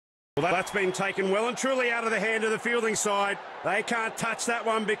Well, that's been taken well and truly out of the hand of the fielding side. They can't touch that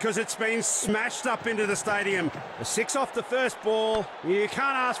one because it's been smashed up into the stadium. A 6 off the first ball. You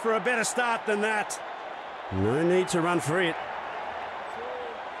can't ask for a better start than that. No need to run for it.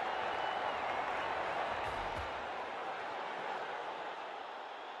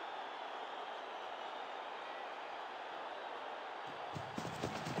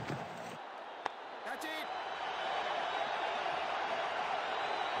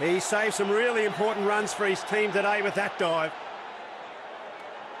 He saved some really important runs for his team today with that dive.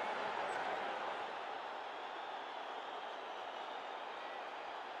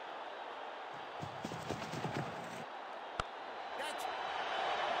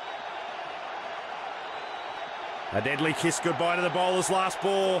 A deadly kiss goodbye to the bowler's last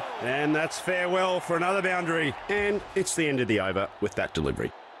ball, and that's farewell for another boundary. And it's the end of the over with that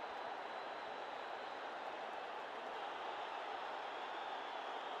delivery.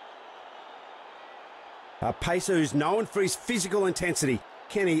 A pacer who's known for his physical intensity.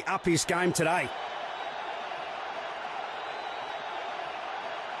 Can he up his game today?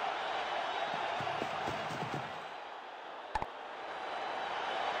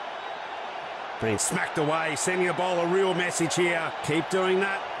 Been smacked away, sending the ball a real message here. Keep doing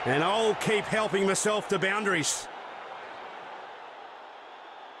that, and I'll keep helping myself to boundaries.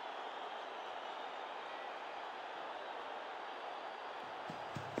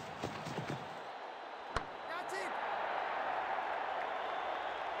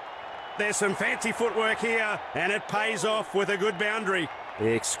 There's some fancy footwork here, and it pays off with a good boundary. The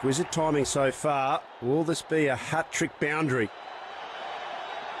exquisite timing so far. Will this be a hat-trick boundary?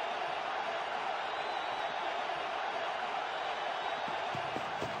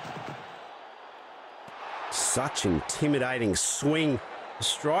 Such intimidating swing. The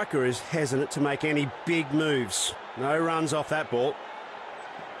striker is hesitant to make any big moves. No runs off that ball.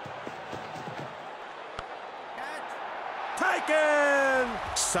 Taken!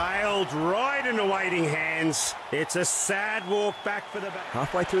 Sailed right into waiting hands. It's a sad walk back for the bat.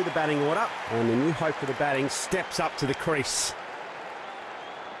 Halfway through the batting order, and the new hope for the batting steps up to the crease.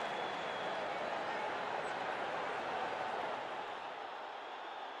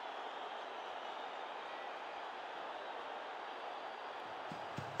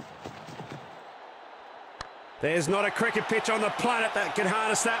 There's not a cricket pitch on the planet that could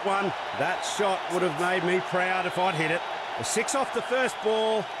harness that one. That shot would have made me proud if I'd hit it. A 6 off the first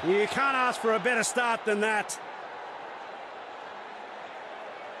ball. You can't ask for a better start than that.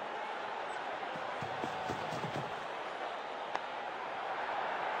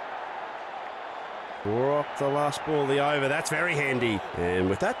 Rock the last ball, the over. That's very handy. And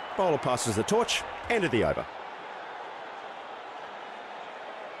with that, bowler passes the torch. End of the over.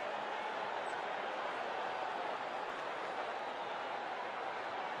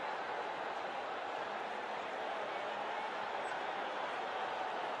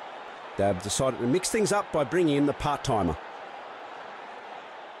 They've decided to mix things up by bringing in the part-timer.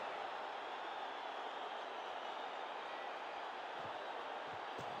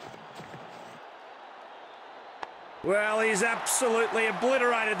 Well, he's absolutely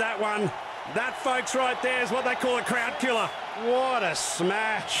obliterated that one. That, folks, right there is what they call a crowd killer. What a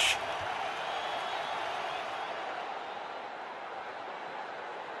smash.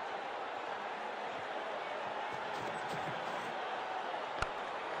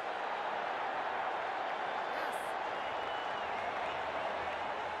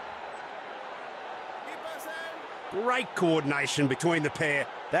 Great coordination between the pair.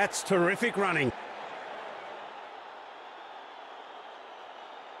 That's terrific running.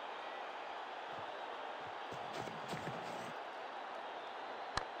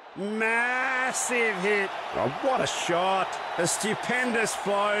 Massive hit. Oh, what a shot. A stupendous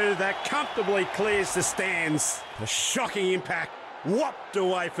flow that comfortably clears the stands. A shocking impact. Whopped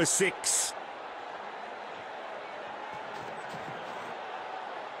away for 6.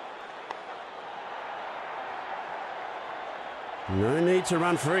 No need to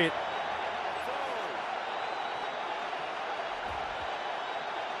run for it.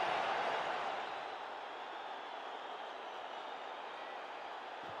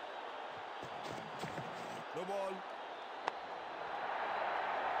 No ball.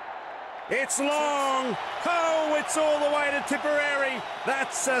 It's long. Oh, it's all the way to Tipperary.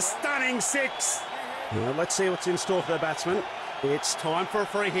 That's a stunning 6. Well, let's see what's in store for the batsman. It's time for a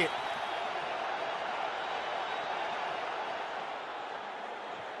free hit.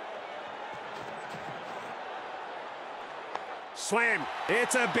 Slam.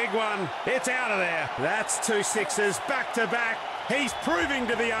 It's a big one. It's out of there. That's 2 sixes back to back. He's proving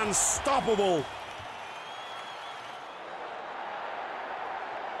to be unstoppable.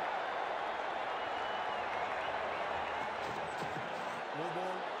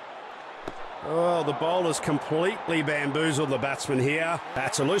 Oh, the bowler's completely bamboozled the batsman here.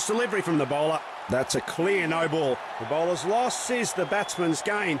 That's a loose delivery from the bowler. That's a clear no ball. The bowler's loss is the batsman's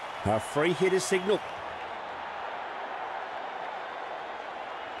gain. A free hit is signalled.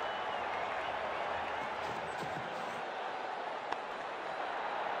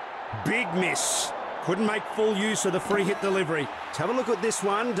 Big miss. Couldn't make full use of the free hit delivery. Let's have a look at this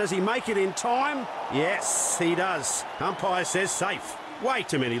one. Does he make it in time? Yes, he does. Umpire says safe. Way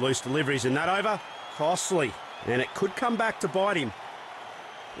too many loose deliveries in that over. Costly. And it could come back to bite him.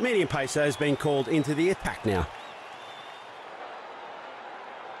 Medium pacer has been called into the attack now.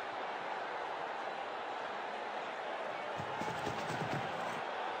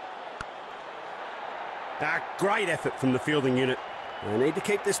 A great effort from the fielding unit. They need to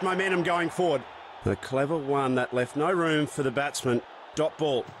keep this momentum going forward. A clever one that left no room for the batsman. Dot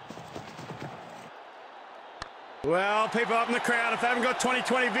ball. Well, people up in the crowd, if they haven't got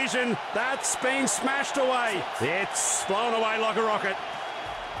 20/20 vision, that's been smashed away. It's blown away like a rocket.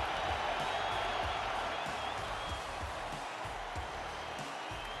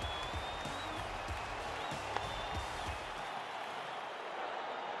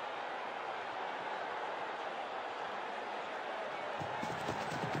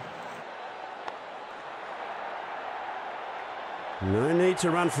 No need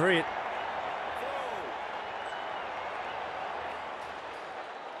to run for it.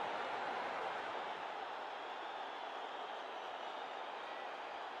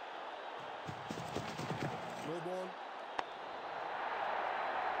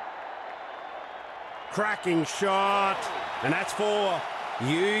 Cracking shot, and that's four.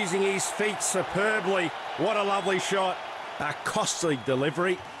 Using his feet superbly. What a lovely shot. A costly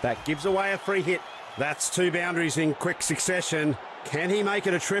delivery. That gives away a free hit. That's 2 boundaries in quick succession. Can he make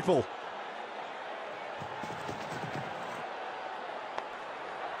it a triple?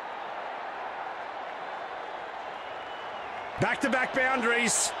 Back-to-back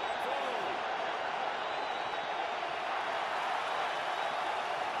boundaries.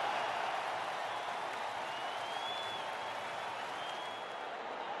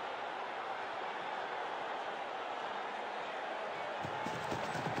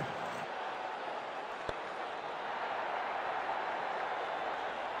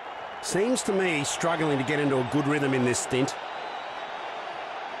 Seems to me he's struggling to get into a good rhythm in this stint.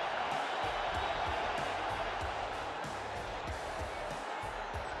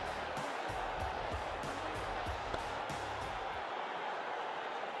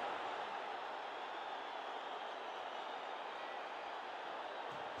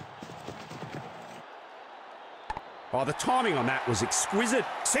 Oh, the timing on that was exquisite.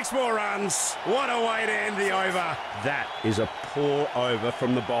 6 more runs. What a way to end the over. That is a poor over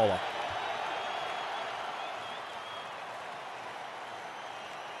from the bowler.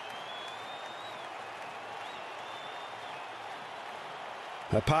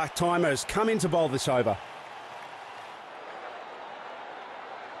 The part-timer has come in to bowl this over.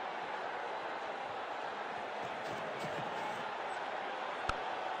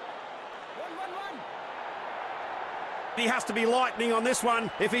 He has to be lightning on this one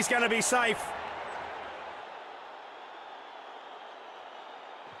if he's going to be safe.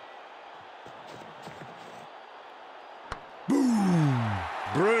 Boom!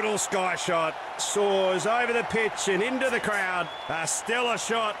 Brutal sky shot. Soars over the pitch and into the crowd. A stellar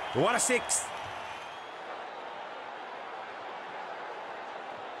shot. What a 6.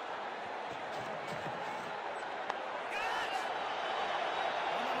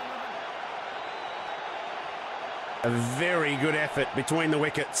 A very good effort between the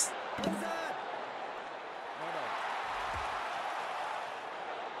wickets.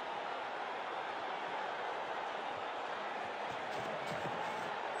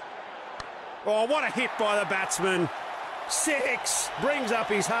 Oh, what a hit by the batsman. 6 brings up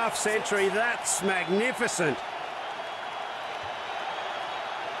his half century. That's magnificent.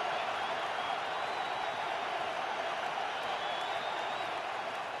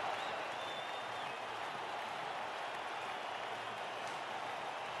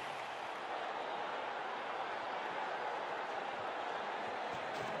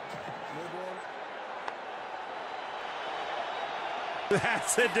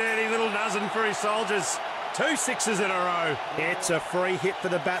 That's a dirty little dozen for his soldiers. 2 6s in a row. It's a free hit for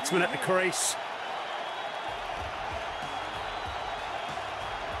the batsman at the crease.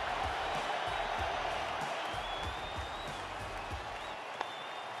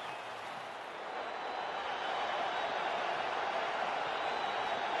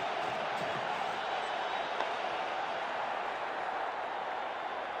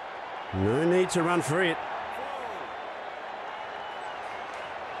 No need to run for it.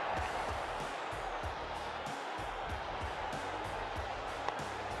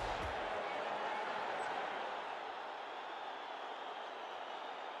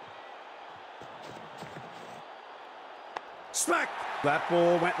 Smack! That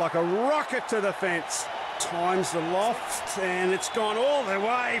ball went like a rocket to the fence. Times the loft, and it's gone all the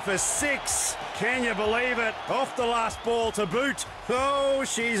way for 6. Can you believe it? Off the last ball to boot. Oh,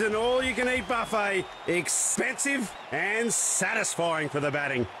 she's an all-you-can-eat buffet. Expensive and satisfying for the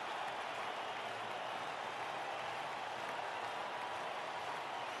batting.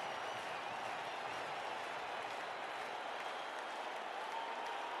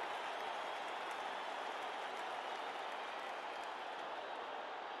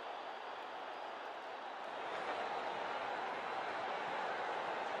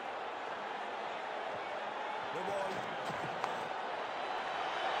 No ball.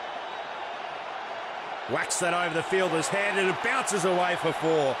 Whacks that over the fielder's head and it bounces away for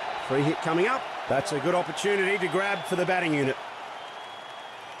 4. Free hit coming up. That's a good opportunity to grab for the batting unit.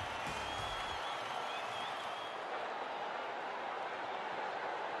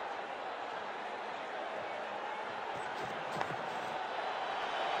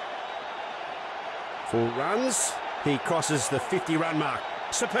 Full runs. He crosses the 50-run mark.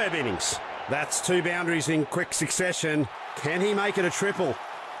 Superb innings. That's 2 boundaries in quick succession. Can he make it a triple?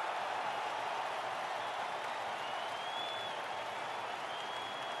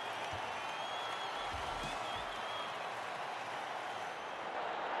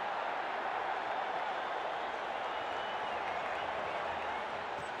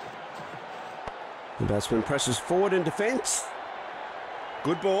 The batsman presses forward in defence.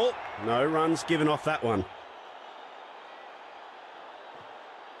 Good ball. No runs given off that one.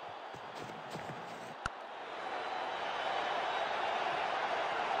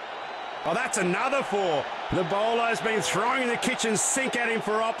 Oh, that's another 4. The bowler's been throwing the kitchen sink at him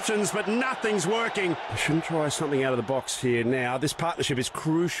for options, but nothing's working. I shouldn't try something out of the box here now. This partnership is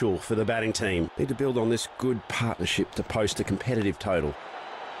crucial for the batting team. Need to build on this good partnership to post a competitive total.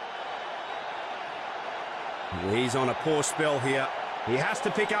 He's on a poor spell here. He has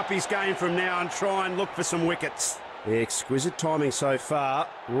to pick up his game from now and try and look for some wickets. Exquisite timing so far.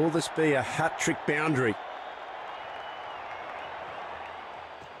 Will this be a hat-trick boundary?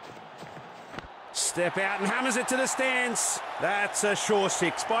 Step out and hammers it to the stands. That's a sure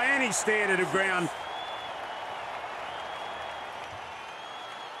 6 by any standard of ground.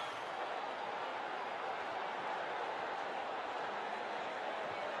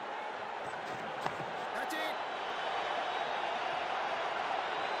 That's it.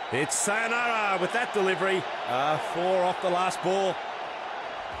 It's sayonara with that delivery. 4 off the last ball.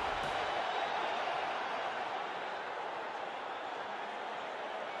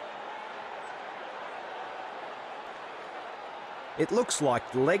 It looks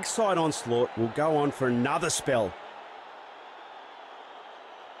like the leg side onslaught will go on for another spell.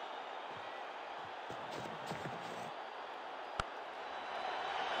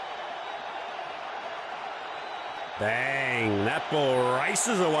 Bang! That ball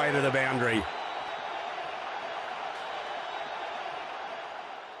races away to the boundary.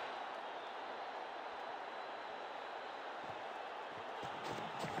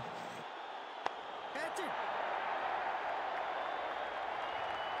 That's it.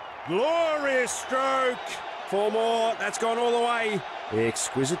 Glorious stroke. 4 more. That's gone all the way.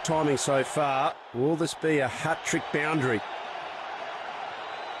 Exquisite timing so far. Will this be a hat-trick boundary?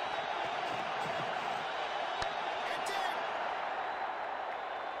 That's it.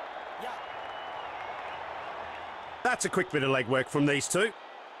 Yeah. That's a quick bit of legwork from these two.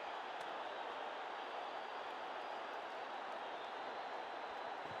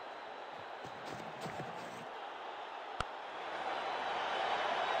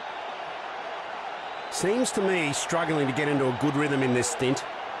 Seems to me struggling to get into a good rhythm in this stint.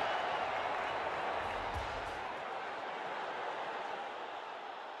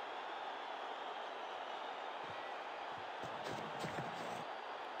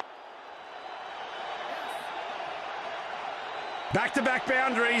 Back-to-back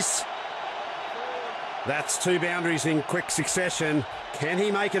boundaries. That's 2 boundaries in quick succession. Can he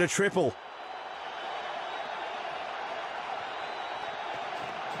make it a triple?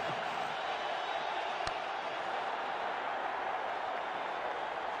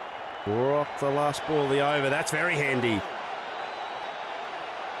 Rock the last ball, the over. That's very handy.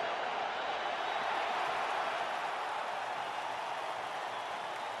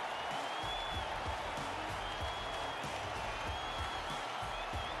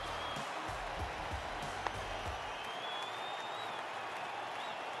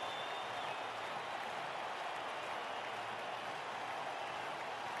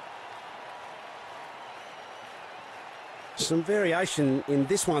 Some variation in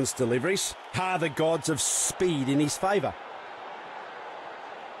this one's deliveries. Are the gods of speed in his favour?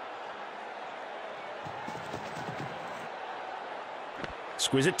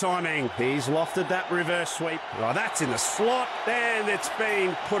 Exquisite timing. He's lofted that reverse sweep. Oh, that's in the slot, and it's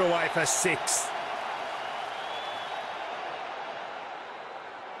been put away for 6.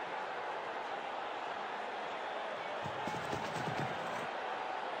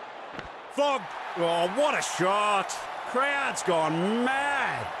 Flogged. Oh, what a shot. Crowd's gone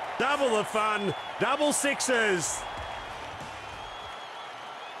mad. Double the fun, double sixes.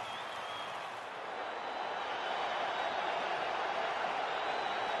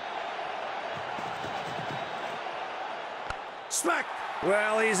 Smack!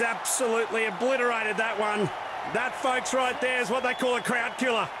 Well, he's absolutely obliterated that one. That, folks, right there is what they call a crowd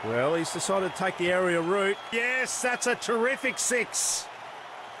killer. Well, he's decided to take the aerial route. Yes, that's a terrific 6.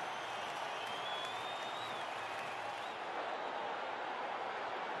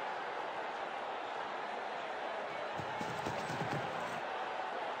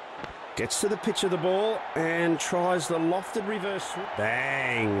 Gets to the pitch of the ball and tries the lofted reverse.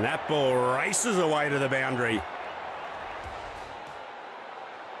 Bang! That ball races away to the boundary.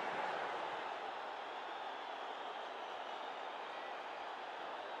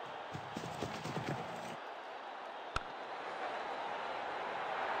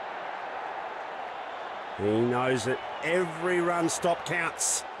 He knows that every run stop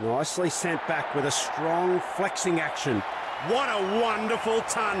counts. Nicely sent back with a strong flexing action. What a wonderful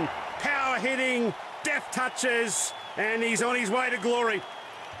ton. Power hitting, deft touches, and he's on his way to glory.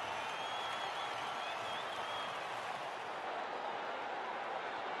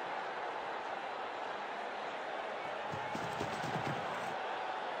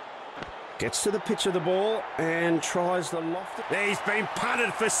 Gets to the pitch of the ball and tries the lofted. He's been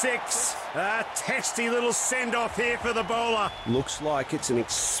punted for 6. A testy little send-off here for the bowler. Looks like it's an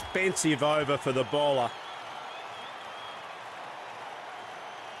expensive over for the bowler.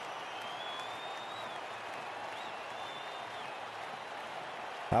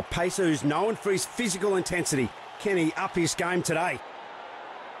 A pacer who's known for his physical intensity. Can he up his game today?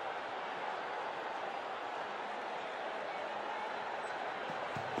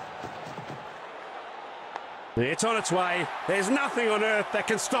 It's on its way. There's nothing on earth that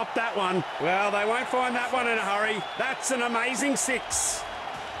can stop that one. Well, they won't find that one in a hurry. That's an amazing 6.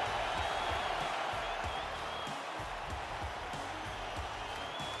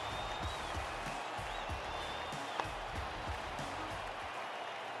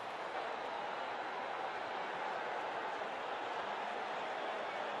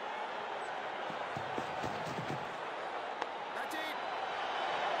 That's it.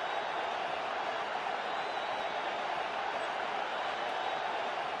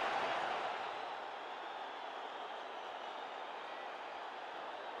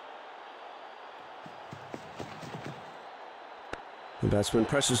 The batsman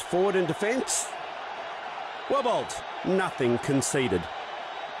presses forward in defence. Well bowled. Nothing conceded.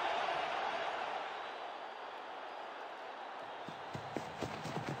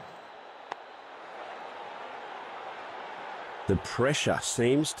 The pressure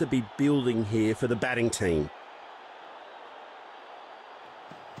seems to be building here for the batting team.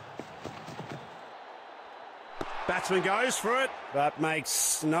 Batsman goes for it, but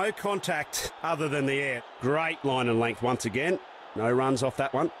makes no contact other than the air. Great line and length once again. No runs off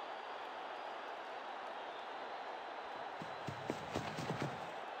that one.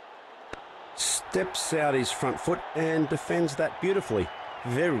 Steps out his front foot and defends that beautifully.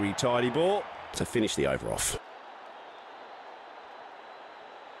 Very tidy ball to finish the over off.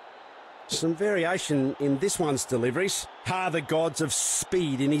 Some variation in this one's deliveries. Are the gods of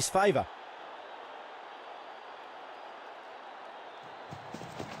speed in his favour?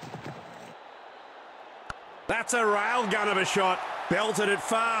 That's a railgun of a shot. Belted it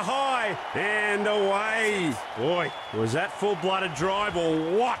far high and away. Boy, was that full-blooded drive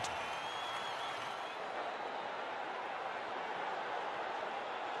or what?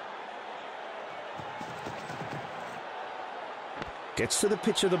 Gets to the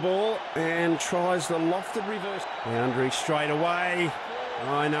pitch of the ball and tries the lofted reverse. Boundary straight away.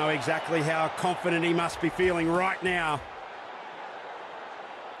 I know exactly how confident he must be feeling right now.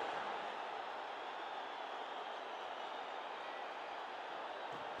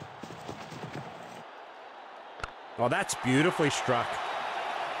 Oh, that's beautifully struck.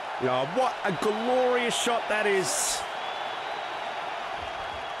 Oh, what a glorious shot that is.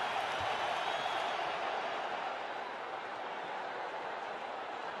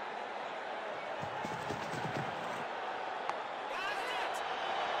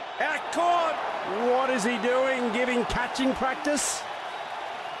 Out caught. What is he doing? Giving catching practice?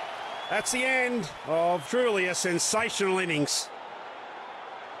 That's the end of truly a sensational innings.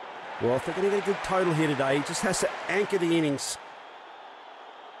 Well, if they're going to get a good total here today, he just has to anchor the innings.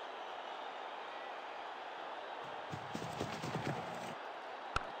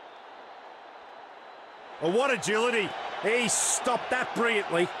 Oh, what agility. He stopped that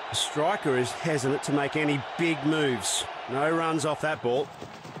brilliantly. The striker is hesitant to make any big moves. No runs off that ball.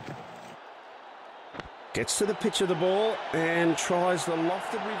 Gets to the pitch of the ball and tries the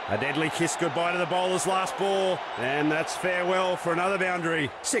lofted... A deadly kiss goodbye to the bowler's last ball. And that's farewell for another boundary.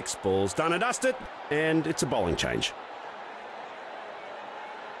 6 balls done and dusted, and it's a bowling change.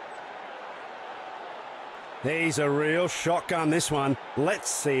 He's a real shotgun, this one. Let's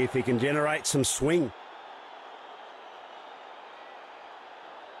see if he can generate some swing.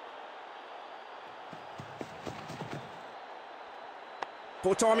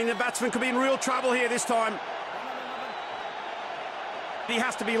 Poor timing, the batsman could be in real trouble here this time. He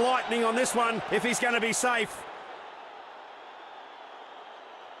has to be lightning on this one if he's going to be safe.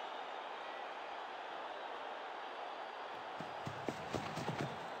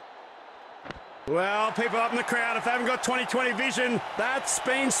 Well, people up in the crowd, if they haven't got 20/20 vision, that's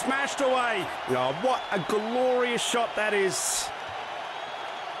been smashed away. Oh, what a glorious shot that is.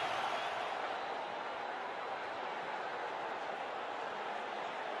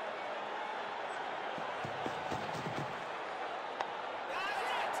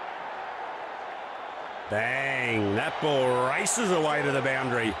 Bang, that ball races away to the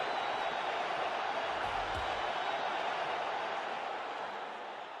boundary.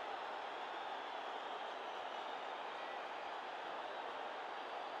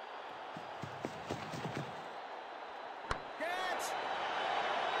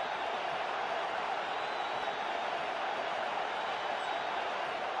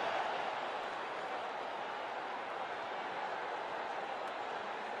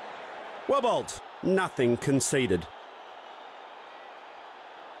 Well bowled. Nothing conceded.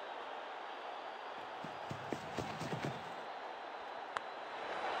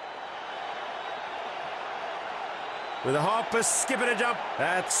 With a hop, a skip and a jump.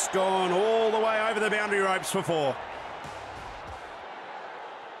 That's gone all the way over the boundary ropes for 4.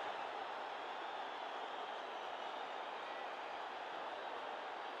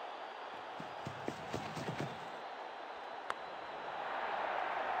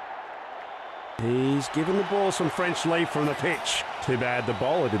 He's given the ball some French leave from the pitch. Too bad the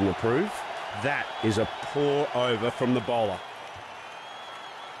bowler didn't approve. That is a poor over from the bowler.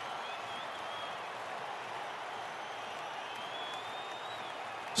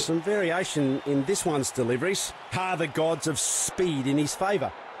 Some variation in this one's deliveries. Are the gods of speed in his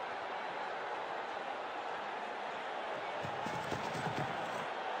favour?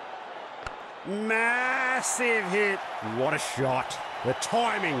 Massive hit. What a shot. The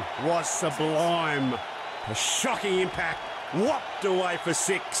timing was sublime. A shocking impact. Whopped away for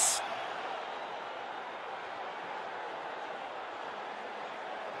 6.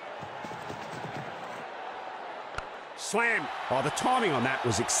 Slam. Oh, the timing on that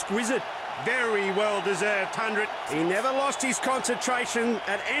was exquisite. Very well deserved 100. He never lost his concentration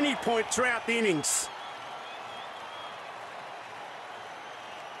at any point throughout the innings.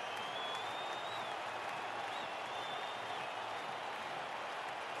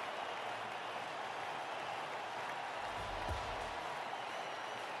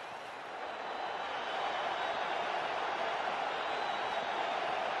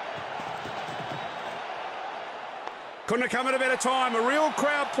 Couldn't have come at a better time. A real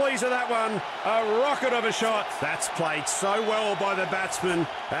crowd pleaser, that one. A rocket of a shot. That's played so well by the batsman.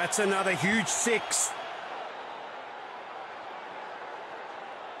 That's another huge 6.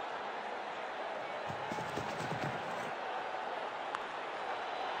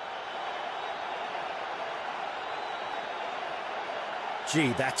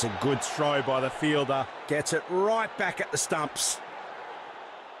 Gee, that's a good throw by the fielder. Gets it right back at the stumps.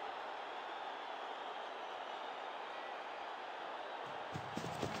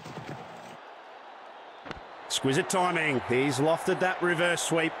 Exquisite timing. He's lofted that reverse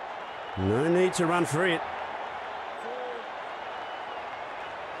sweep. No need to run for it.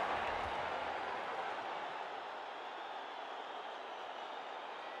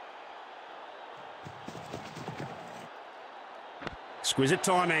 Exquisite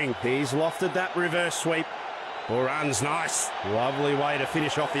timing. He's lofted that reverse sweep. Ball runs nice. Lovely way to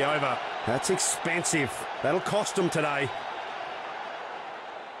finish off the over. That's expensive. That'll cost him today.